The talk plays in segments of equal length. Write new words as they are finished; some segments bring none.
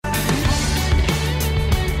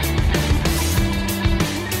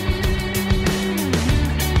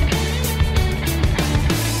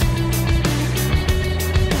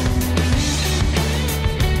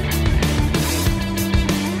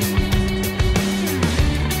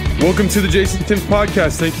Welcome to the Jason Timpf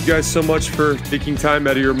podcast. Thank you guys so much for taking time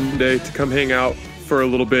out of your Monday to come hang out for a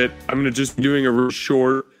little bit. I'm going to just be doing a real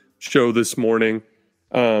short show this morning.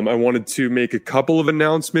 I wanted to make a couple of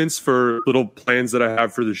announcements for little plans that I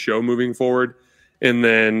have for the show moving forward. And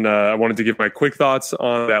then I wanted to give my quick thoughts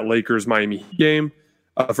on that Lakers-Miami Heat game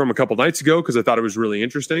from a couple nights ago because I thought it was really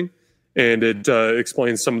interesting. And it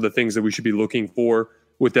explains some of the things that we should be looking for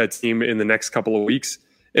with that team in the next couple of weeks.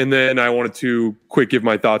 And then I wanted to quick give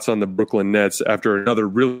my thoughts on the Brooklyn Nets after another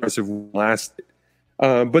really impressive last.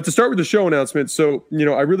 But to start with the show announcement, so,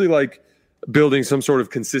 I really like building some sort of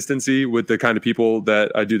consistency with the kind of people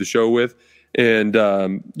that I do the show with. And,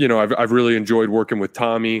 I've really enjoyed working with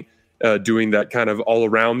Tommy, doing that kind of all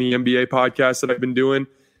around the NBA podcast that I've been doing.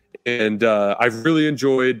 And I've really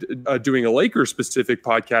enjoyed doing a Lakers specific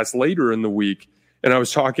podcast later in the week. And I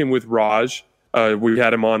was talking with Raj. We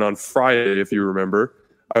had him on Friday, if you remember.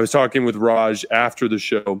 I was talking with Raj after the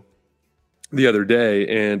show the other day,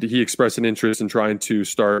 and he expressed an interest in trying to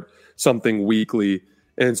start something weekly.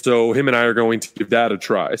 And so him and I are going to give that a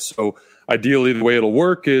try. So ideally, the way it'll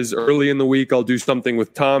work is early in the week, I'll do something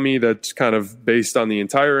with Tommy that's kind of based on the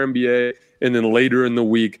entire NBA. And then later in the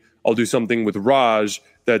week, I'll do something with Raj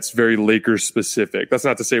that's very Lakers specific. That's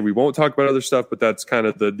not to say we won't talk about other stuff, but that's kind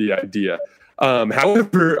of the idea.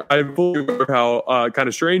 However, I'm fully aware of how kind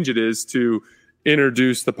of strange it is to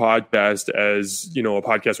introduce the podcast as, a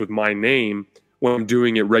podcast with my name when I'm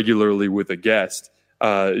doing it regularly with a guest,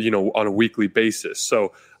 on a weekly basis.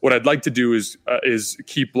 So what I'd like to do is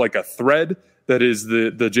keep like a thread that is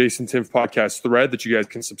the Jason Timpf podcast thread that you guys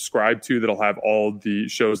can subscribe to. That'll have all the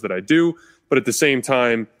shows that I do, but at the same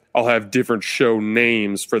time, I'll have different show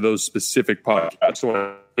names for those specific podcasts. So when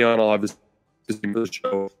I'm on, I'll have this name of the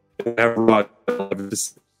show. I'll have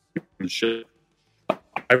this show.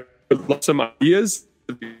 I would love some ideas,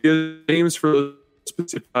 names for those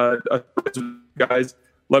specific guys.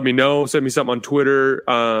 Let me know. Send me something on Twitter.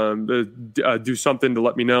 Do something to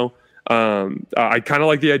let me know. I kind of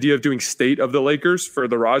like the idea of doing State of the Lakers for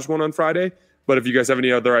the Raj one on Friday. But if you guys have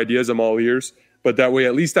any other ideas, I'm all ears. But that way,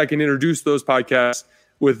 at least I can introduce those podcasts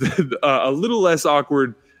with a little less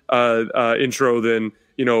awkward intro than,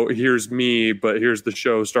 here's me, but here's the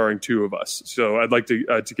show starring two of us. So I'd like to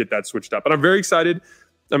get that switched up. But I'm very excited.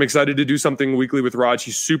 I'm excited to do something weekly with Raj.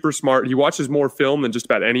 He's super smart. He watches more film than just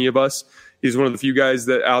about any of us. He's one of the few guys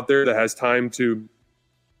that out there that has time to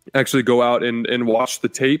actually go out and watch the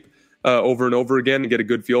tape over and over again and get a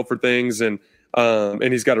good feel for things. And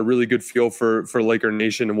he's got a really good feel for Laker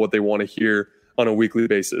Nation and what they want to hear on a weekly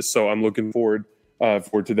basis. So I'm looking forward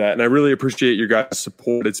to that. And I really appreciate your guys'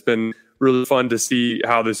 support. It's been really fun to see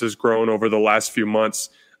how this has grown over the last few months.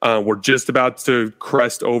 We're just about to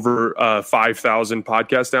crest over 5,000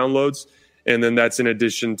 podcast downloads. And then that's in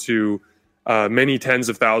addition to many tens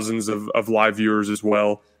of thousands of live viewers as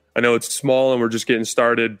well. I know it's small and we're just getting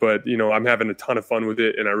started, but I'm having a ton of fun with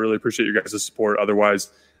it, and I really appreciate you guys' support. Otherwise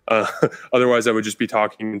I would just be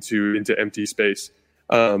talking into empty space.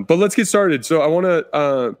 But let's get started. So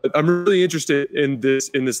I'm really interested in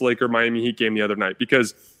this Laker Miami Heat game the other night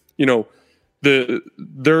because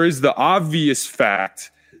there is the obvious fact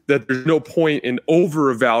that there's no point in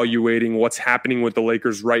over-evaluating what's happening with the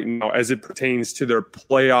Lakers right now as it pertains to their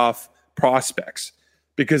playoff prospects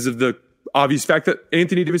because of the obvious fact that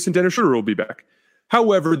Anthony Davis and Dennis Schroeder will be back.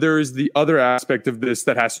 However, there is the other aspect of this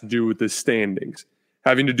that has to do with the standings,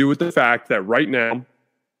 having to do with the fact that right now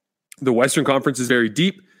the Western Conference is very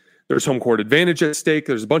deep. There's home court advantage at stake.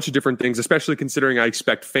 There's a bunch of different things, especially considering I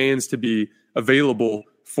expect fans to be available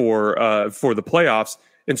for the playoffs.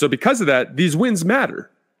 And so because of that, these wins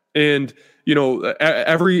matter. And,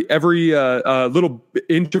 every little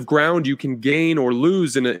inch of ground you can gain or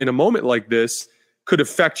lose in a moment like this could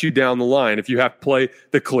affect you down the line. If you have to play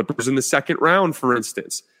the Clippers in the second round, for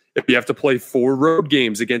instance, if you have to play 4 road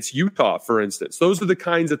games against Utah, for instance, those are the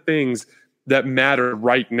kinds of things that matter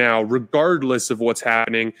right now, regardless of what's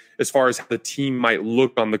happening as far as how the team might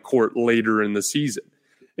look on the court later in the season.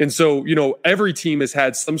 And so, every team has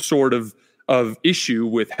had some sort of issue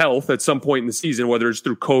with health at some point in the season, whether it's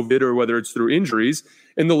through COVID or whether it's through injuries.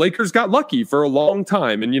 And the Lakers got lucky for a long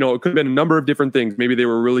time. And, it could have been a number of different things. Maybe they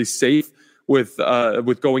were really safe with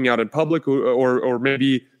going out in public or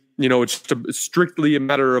maybe, it's strictly a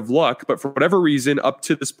matter of luck. But for whatever reason, up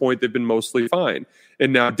to this point, they've been mostly fine.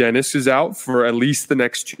 And now Dennis is out for at least the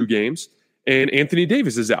next 2 games. And Anthony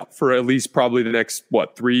Davis is out for at least probably the next,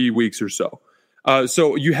 3 weeks or so.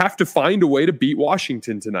 So you have to find a way to beat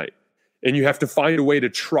Washington tonight. And you have to find a way to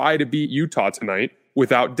try to beat Utah tonight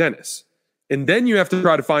without Dennis. And then you have to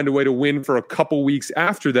try to find a way to win for a couple weeks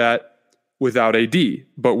after that without AD,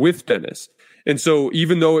 but with Dennis. And so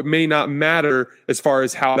even though it may not matter as far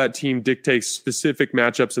as how that team dictates specific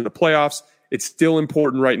matchups in the playoffs, it's still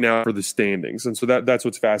important right now for the standings. And so that's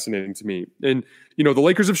what's fascinating to me. And, the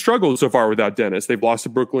Lakers have struggled so far without Dennis. They've lost to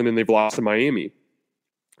Brooklyn and they've lost to Miami.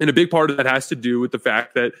 And a big part of that has to do with the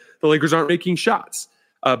fact that the Lakers aren't making shots.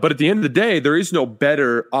 But at the end of the day, there is no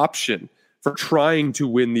better option for trying to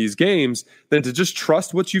win these games than to just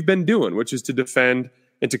trust what you've been doing, which is to defend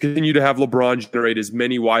and to continue to have LeBron generate as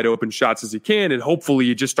many wide open shots as he can. And hopefully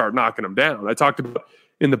you just start knocking them down. I talked about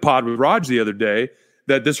in the pod with Raj the other day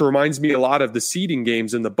that this reminds me a lot of the seeding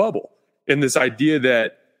games in the bubble, and this idea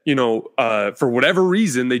that, for whatever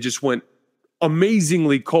reason, they just went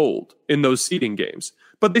amazingly cold in those seeding games,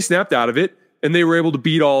 but they snapped out of it and they were able to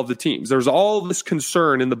beat all of the teams. There's all this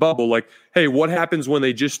concern in the bubble, like, hey, what happens when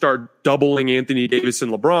they just start doubling Anthony Davis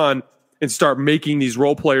and LeBron and start making these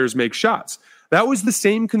role players make shots? That was the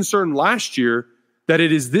same concern last year that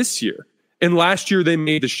it is this year. And last year they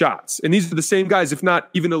made the shots. And these are the same guys, if not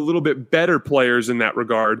even a little bit better players in that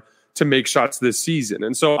regard, to make shots this season.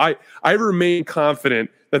 And so I remain confident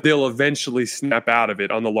that they'll eventually snap out of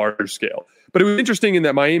it on the larger scale. But it was interesting in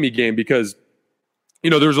that Miami game because,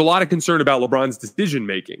 there was a lot of concern about LeBron's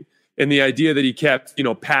decision-making and the idea that he kept,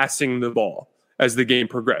 passing the ball as the game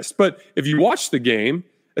progressed. But if you watch the game,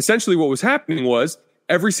 essentially what was happening was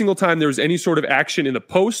every single time there was any sort of action in the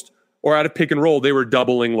post or out of pick and roll, they were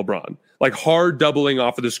doubling LeBron, like hard doubling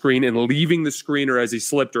off of the screen and leaving the screener as he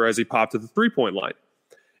slipped or as he popped to the three-point line.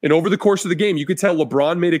 And over the course of the game, you could tell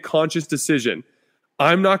LeBron made a conscious decision.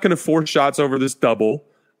 I'm not going to force shots over this double.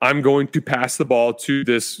 I'm going to pass the ball to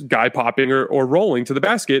this guy popping or rolling to the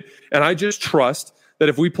basket. And I just trust that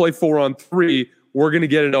if we play 4-on-3, we're going to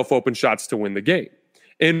get enough open shots to win the game.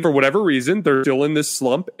 And for whatever reason, they're still in this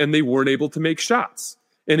slump and they weren't able to make shots.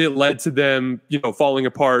 And it led to them, falling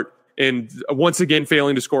apart and once again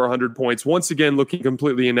failing to score 100 points, once again looking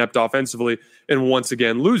completely inept offensively, and once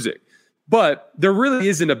again losing. But there really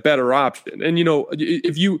isn't a better option. And, I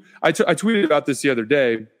tweeted about this the other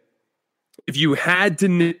day. If you had to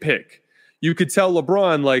nitpick, you could tell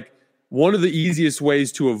LeBron, like, one of the easiest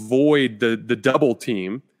ways to avoid the double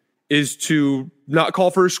team is to not call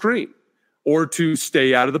for a screen or to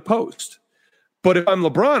stay out of the post. But if I'm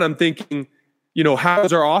LeBron, I'm thinking, how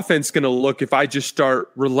is our offense going to look if I just start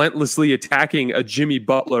relentlessly attacking a Jimmy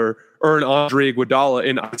Butler or an Andre Iguodala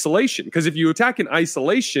in isolation? Because if you attack in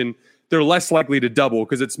isolation, they're less likely to double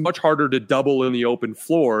because it's much harder to double in the open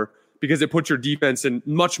floor because it puts your defense in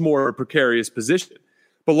much more precarious position.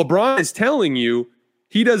 But LeBron is telling you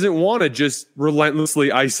he doesn't want to just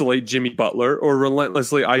relentlessly isolate Jimmy Butler or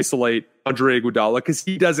relentlessly isolate Andre Iguodala because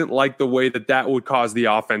he doesn't like the way that would cause the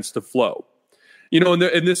offense to flow. And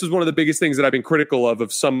this is one of the biggest things that I've been critical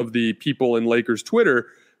of some of the people in Lakers Twitter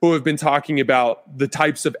who have been talking about the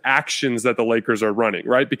types of actions that the Lakers are running,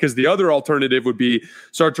 right? Because the other alternative would be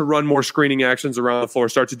start to run more screening actions around the floor,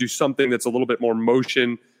 start to do something that's a little bit more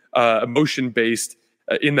motion-based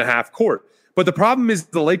in the half court. But the problem is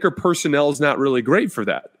the Laker personnel is not really great for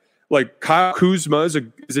that. Like Kyle Kuzma is a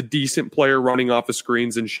decent player running off of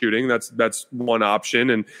screens and shooting. That's one option.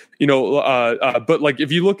 And, but like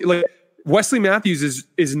if you look like Wesley Matthews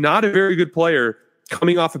is not a very good player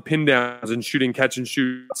coming off of pin downs and shooting catch and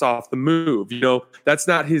shoots off the move. That's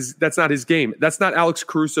not his game. That's not Alex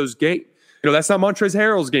Caruso's game. That's not Montrezl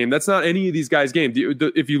Harrell's game. That's not any of these guys' game.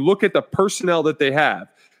 If you look at the personnel that they have,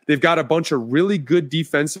 they've got a bunch of really good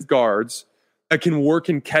defensive guards that can work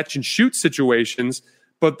in catch and shoot situations,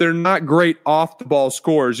 but they're not great off the ball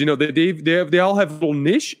scorers. They all have little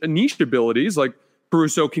niche abilities. Like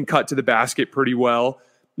Caruso can cut to the basket pretty well.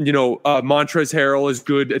 Montrezl Harrell is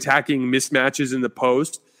good attacking mismatches in the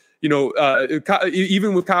post.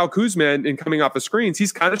 Even with Kyle Kuzma and coming off of screens,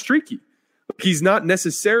 he's kind of streaky. He's not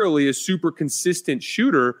necessarily a super consistent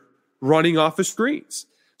shooter running off of screens.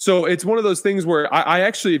 So it's one of those things where I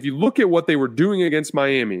actually, if you look at what they were doing against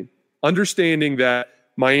Miami, understanding that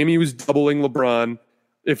Miami was doubling LeBron,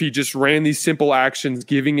 if he just ran these simple actions,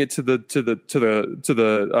 giving it to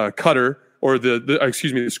the cutter or the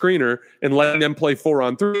screener and letting them play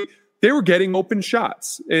 4-on-3, they were getting open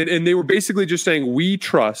shots. And they were basically just saying, we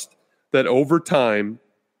trust that over time,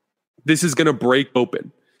 this is going to break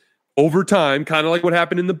open. Over time, kind of like what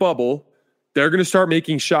happened in the bubble, they're going to start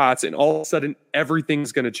making shots and all of a sudden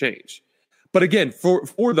everything's going to change. But again, for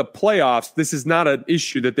the playoffs, this is not an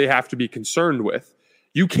issue that they have to be concerned with.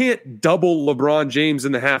 You can't double LeBron James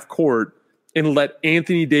in the half court and let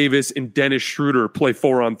Anthony Davis and Dennis Schroeder play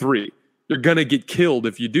 4-on-3. You're going to get killed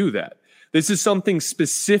if you do that. This is something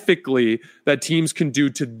specifically that teams can do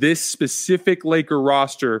to this specific Laker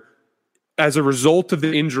roster as a result of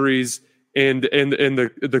the injuries and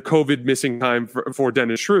the COVID missing time for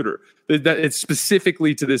Dennis Schroeder. That it's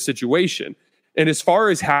specifically to this situation. And as far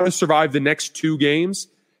as how to survive the next 2 games,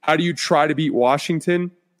 how do you try to beat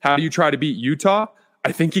Washington? How do you try to beat Utah?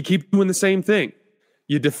 I think you keep doing the same thing.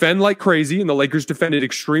 You defend like crazy, and the Lakers defended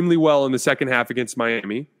extremely well in the second half against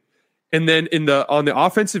Miami. And then on the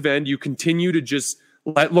offensive end, you continue to just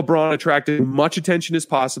let LeBron attract as much attention as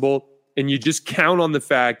possible, and you just count on the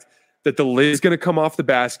fact that the lid is going to come off the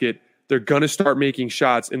basket. They're going to start making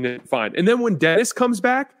shots, and then fine. And then when Dennis comes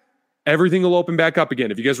back, everything will open back up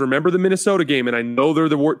again. If you guys remember the Minnesota game, and I know they're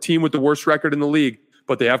the team with the worst record in the league,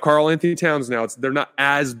 but they have Karl-Anthony Towns now. They're not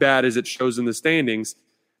as bad as it shows in the standings.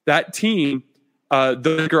 That team,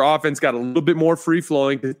 the Laker offense got a little bit more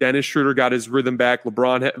free-flowing because Dennis Schroeder got his rhythm back.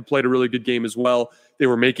 LeBron played a really good game as well. They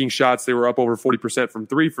were making shots. They were up over 40% from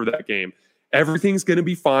 3 for that game. Everything's going to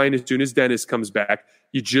be fine as soon as Dennis comes back.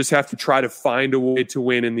 You just have to try to find a way to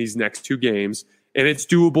win in these next 2 games. And it's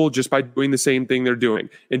doable just by doing the same thing they're doing.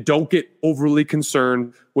 And don't get overly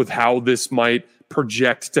concerned with how this might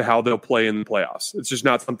project to how they'll play in the playoffs. It's just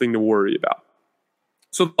not something to worry about.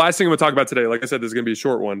 So the last thing I'm going to talk about today, like I said, this is going to be a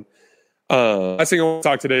short one. Last thing I want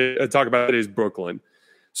to talk about today is Brooklyn.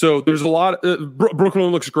 So there's a lot. Brooklyn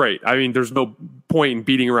looks great. I mean, there's no point in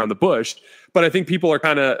beating around the bush. But I think people are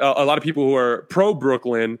kind of a lot of people who are pro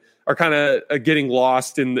Brooklyn are kind of getting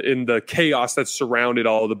lost in the chaos that surrounded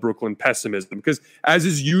all of the Brooklyn pessimism. Because as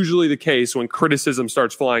is usually the case when criticism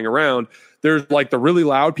starts flying around, there's like the really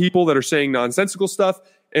loud people that are saying nonsensical stuff.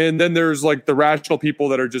 And then there's like the rational people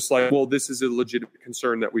that are just like, well, this is a legitimate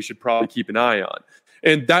concern that we should probably keep an eye on.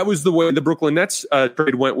 And that was the way the Brooklyn Nets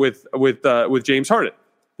trade went with James Harden.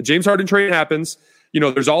 The James Harden trade happens. You know,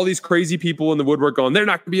 there's all these crazy people in the woodwork going, they're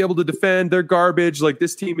not going to be able to defend. They're garbage. Like,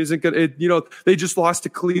 this team isn't going to, you know, they just lost to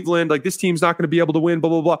Cleveland. Like, this team's not going to be able to win, blah,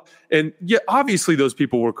 blah, blah. And yeah, obviously those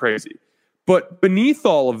people were crazy. But beneath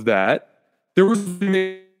all of that, there was,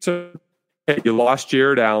 hey, you lost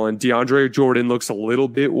Jared Allen. DeAndre Jordan looks a little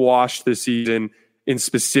bit washed this season. In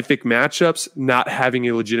specific matchups, not having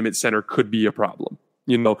a legitimate center could be a problem.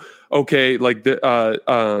 You know, okay, like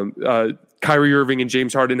Kyrie Irving and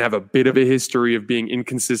James Harden have a bit of a history of being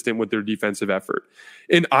inconsistent with their defensive effort.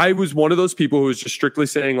 And I was one of those people who was just strictly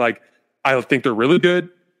saying, like, I think they're really good.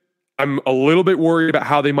 I'm a little bit worried about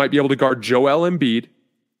how they might be able to guard Joel Embiid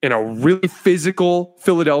in a really physical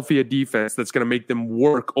Philadelphia defense that's going to make them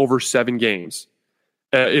work over 7 games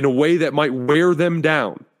in a way that might wear them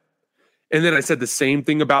down. And then I said the same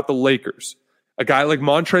thing about the Lakers. A guy like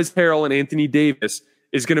Montrezl Harrell and Anthony Davis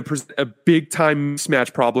is going to present a big-time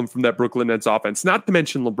mismatch problem from that Brooklyn Nets offense, not to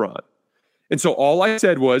mention LeBron. And so all I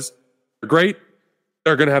said was, they're great.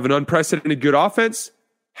 They're going to have an unprecedented good offense.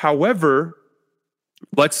 However,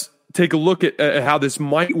 let's take a look at how this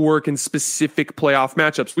might work in specific playoff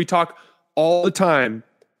matchups. We talk all the time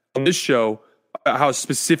on this show about how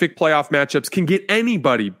specific playoff matchups can get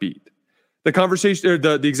anybody beat. The conversation, or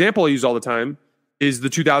the example I use all the time is the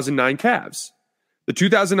 2009 Cavs. The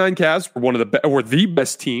 2009 Cavs were the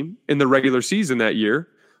best team in the regular season that year.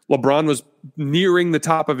 LeBron was nearing the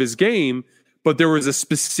top of his game, but there was a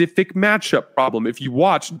specific matchup problem. If you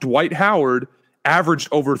watch, Dwight Howard averaged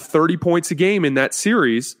over 30 points a game in that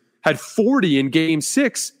series, had 40 in Game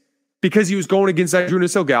 6 because he was going against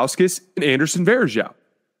Zydrunas Ilgauskas and Anderson Varejao.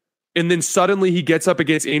 And then suddenly he gets up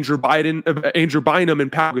against Andrew Bynum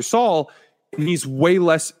and Pau Gasol, and he's way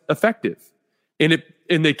less effective.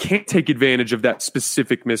 And they can't take advantage of that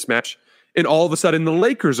specific mismatch. And all of a sudden, the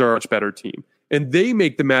Lakers are a much better team. And they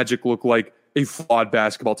make the Magic look like a flawed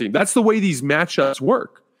basketball team. That's the way these matchups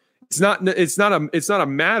work. It's not a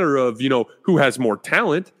matter of, you know, who has more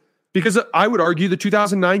talent, because I would argue the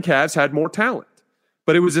 2009 Cavs had more talent.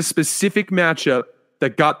 But it was a specific matchup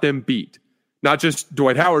that got them beat. Not just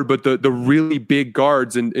Dwight Howard, but the really big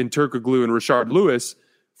guards in Turkoglu and Rashard Lewis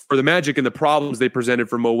for the Magic, and the problems they presented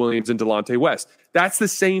for Mo Williams and Delonte West. That's the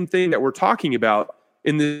same thing that we're talking about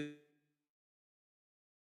in the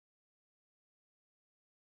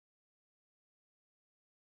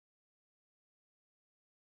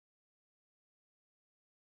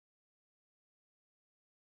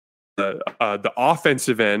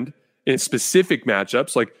offensive end in specific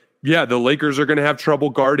matchups. Like, yeah, the Lakers are going to have trouble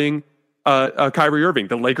guarding Kyrie Irving.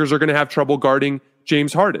 The Lakers are going to have trouble guarding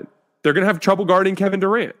James Harden. They're going to have trouble guarding Kevin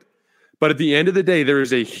Durant. But at the end of the day, there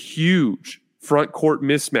is a huge front court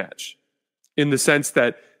mismatch in the sense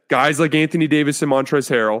that guys like Anthony Davis and Montrezl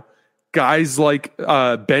Harrell, guys like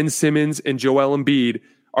Ben Simmons and Joel Embiid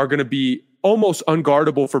are going to be almost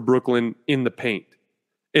unguardable for Brooklyn in the paint.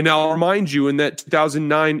 And I'll remind you, in that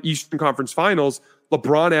 2009 Eastern Conference Finals,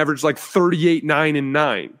 LeBron averaged like 38, 9, and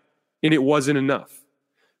 9, and it wasn't enough.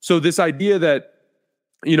 So this idea that,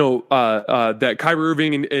 that Kyrie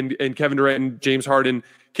Irving and Kevin Durant and James Harden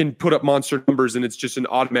can put up monster numbers and it's just an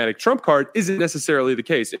automatic trump card isn't necessarily the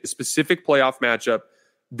case. In a specific playoff matchup,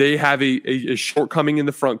 they have a shortcoming in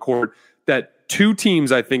the front court that two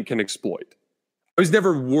teams, I think, can exploit. I was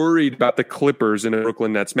never worried about the Clippers in a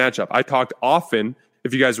Brooklyn Nets matchup. I talked often,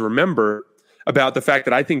 if you guys remember, about the fact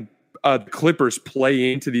that I think the Clippers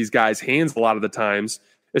play into these guys' hands a lot of the times,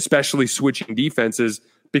 especially switching defenses,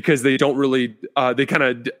 because they don't really, they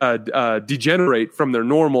kind of degenerate from their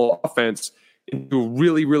normal offense into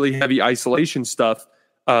really, really heavy isolation stuff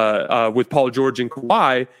with Paul George and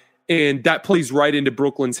Kawhi. And that plays right into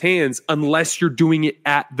Brooklyn's hands unless you're doing it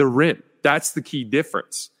at the rim. That's the key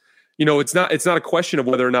difference. It's not a question of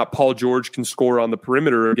whether or not Paul George can score on the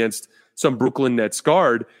perimeter against some Brooklyn Nets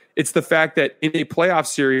guard. It's the fact that in a playoff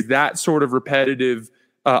series, that sort of repetitive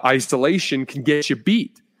isolation can get you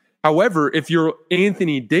beat. However, if you're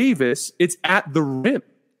Anthony Davis, it's at the rim.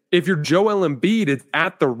 If you're Joel Embiid, it's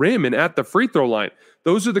at the rim and at the free throw line.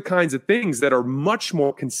 Those are the kinds of things that are much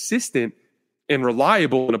more consistent and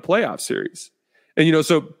reliable in a playoff series. And,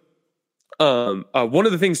 one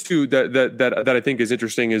of the things too that I think is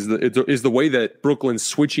interesting is the way that Brooklyn's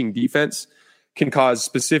switching defense can cause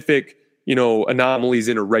specific, anomalies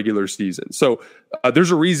in a regular season. So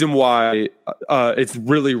there's a reason why it's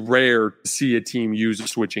really rare to see a team use a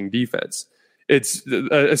switching defense. It's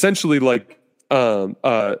essentially like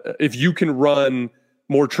if you can run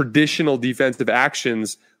more traditional defensive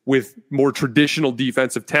actions with more traditional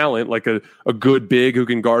defensive talent, like a good big who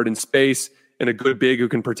can guard in space and a good big who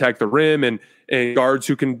can protect the rim and guards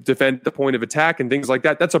who can defend the point of attack and things like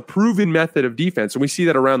that. That's a proven method of defense. And we see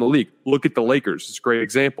that around the league. Look at the Lakers. It's a great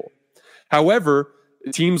example. However,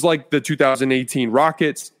 teams like the 2018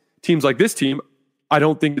 Rockets, teams like this team, I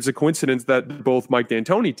don't think it's a coincidence that both Mike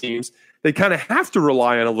D'Antoni teams, they kind of have to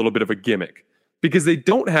rely on a little bit of a gimmick because they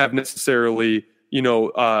don't have necessarily,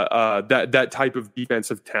 that type of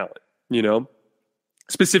defensive talent,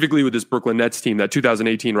 specifically with this Brooklyn Nets team. That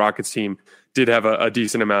 2018 Rockets team did have a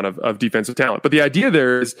decent amount of defensive talent. But the idea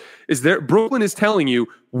there is that Brooklyn is telling you,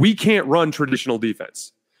 we can't run traditional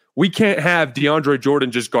defense. We can't have DeAndre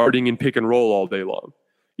Jordan just guarding and pick and roll all day long.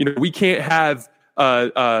 We can't have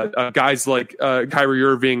guys like Kyrie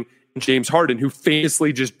Irving and James Harden who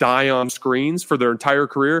famously just die on screens for their entire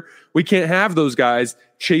career. We can't have those guys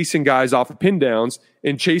chasing guys off of pin downs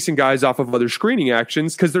and chasing guys off of other screening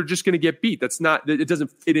actions because they're just going to get beat. It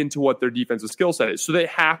doesn't fit into what their defensive skill set is. So they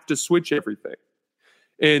have to switch everything.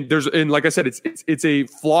 And like I said, it's a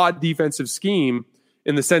flawed defensive scheme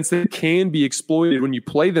in the sense that it can be exploited when you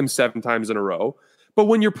play them 7 times in a row. But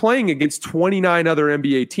when you're playing against 29 other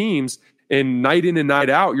NBA teams and night in and night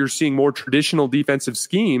out, you're seeing more traditional defensive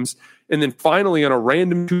schemes. And then finally on a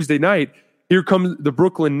random Tuesday night, here comes the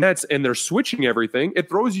Brooklyn Nets and they're switching everything. It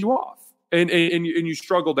throws you off and you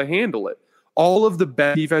struggle to handle it. All of the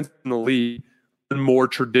best defense in the league are more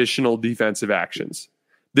traditional defensive actions.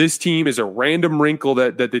 This team is a random wrinkle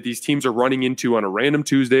that these teams are running into on a random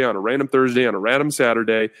Tuesday, on a random Thursday, on a random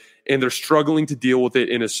Saturday, and they're struggling to deal with it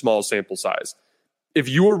in a small sample size. If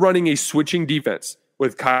you are running a switching defense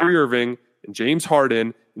with Kyrie Irving and James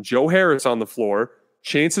Harden and Joe Harris on the floor,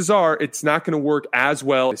 chances are it's not going to work as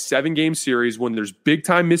well in a 7-game series when there's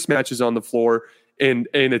big-time mismatches on the floor and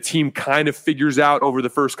a team kind of figures out over the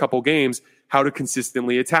first couple games how to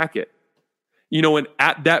consistently attack it. And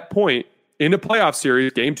at that point, in a playoff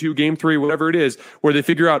series, game 2, game 3, whatever it is, where they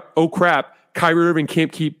figure out, oh crap, Kyrie Irving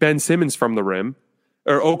can't keep Ben Simmons from the rim,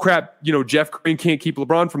 or oh crap, Jeff Green can't keep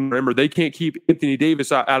LeBron from the rim, or they can't keep Anthony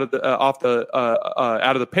Davis out of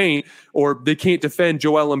the paint, or they can't defend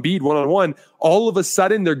Joel Embiid one-on-one. All of a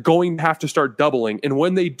sudden, they're going to have to start doubling, and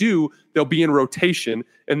when they do, they'll be in rotation,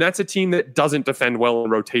 and that's a team that doesn't defend well in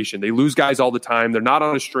rotation. They lose guys all the time. They're not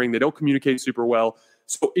on a string. They don't communicate super well.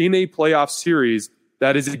 So in a playoff series,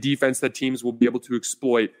 that is a defense that teams will be able to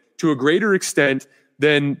exploit to a greater extent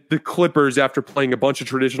than the Clippers after playing a bunch of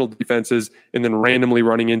traditional defenses and then randomly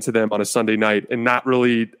running into them on a Sunday night and not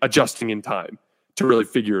really adjusting in time to really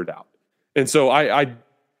figure it out. And so I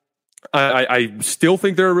still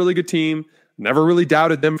think they're a really good team. Never really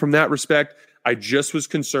doubted them from that respect. I just was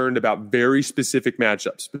concerned about very specific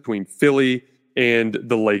matchups between Philly and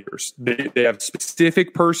the Lakers. They have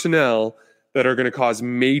specific personnel that are going to cause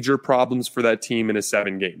major problems for that team in a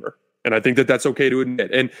 7-gamer. And I think that that's okay to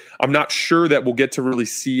admit. And I'm not sure that we'll get to really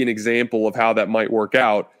see an example of how that might work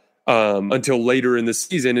out until later in the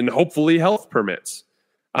season, and hopefully health permits.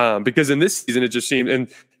 Because in this season, it just seemed,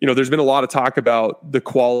 and there's been a lot of talk about the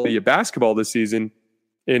quality of basketball this season.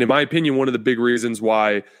 And in my opinion, one of the big reasons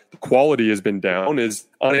why the quality has been down is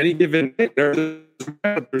on any given day,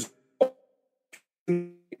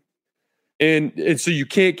 and so you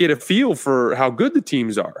can't get a feel for how good the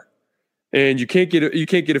teams are, and you can't get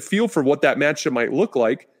a feel for what that matchup might look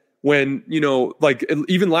like when, like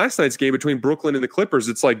even last night's game between Brooklyn and the Clippers.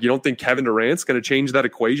 It's like, you don't think Kevin Durant's going to change that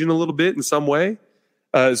equation a little bit in some way.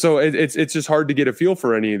 So it's just hard to get a feel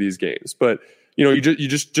for any of these games, but you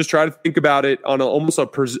just try to think about it on almost a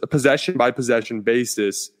possession by possession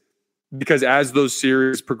basis, because as those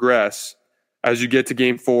series progress, as you get to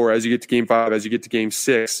game 4, as you get to game 5, as you get to game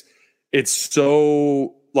 6, it's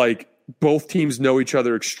so like both teams know each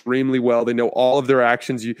other extremely well. They know all of their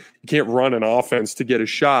actions. You can't run an offense to get a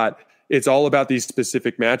shot. It's all about these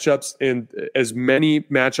specific matchups, and as many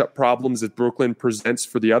matchup problems that Brooklyn presents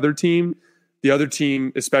for the other team,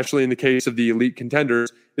 especially in the case of the elite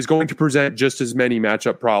contenders, is going to present just as many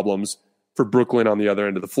matchup problems for Brooklyn on the other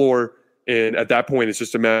end of the floor. And at that point, it's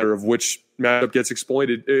just a matter of which matchup gets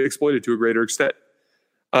exploited to a greater extent.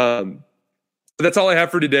 That's all I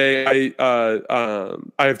have for today. I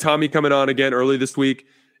have Tommy coming on again early this week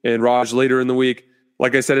and Raj later in the week.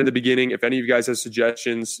 Like I said at the beginning, if any of you guys have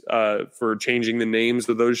suggestions for changing the names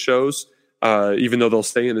of those shows, even though they'll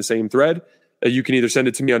stay in the same thread, you can either send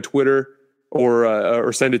it to me on Twitter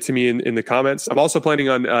or send it to me in the comments. I'm also planning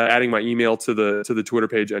on adding my email to the Twitter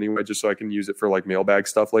page anyway, just so I can use it for like mailbag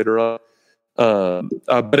stuff later on.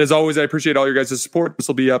 But as always, I appreciate all your guys' support. This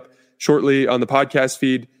will be up shortly on the podcast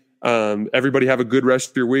feed. Everybody have a good rest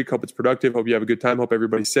of your week. Hope it's productive. Hope you have a good time. Hope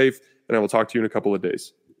everybody's safe. And I will talk to you in a couple of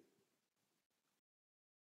days.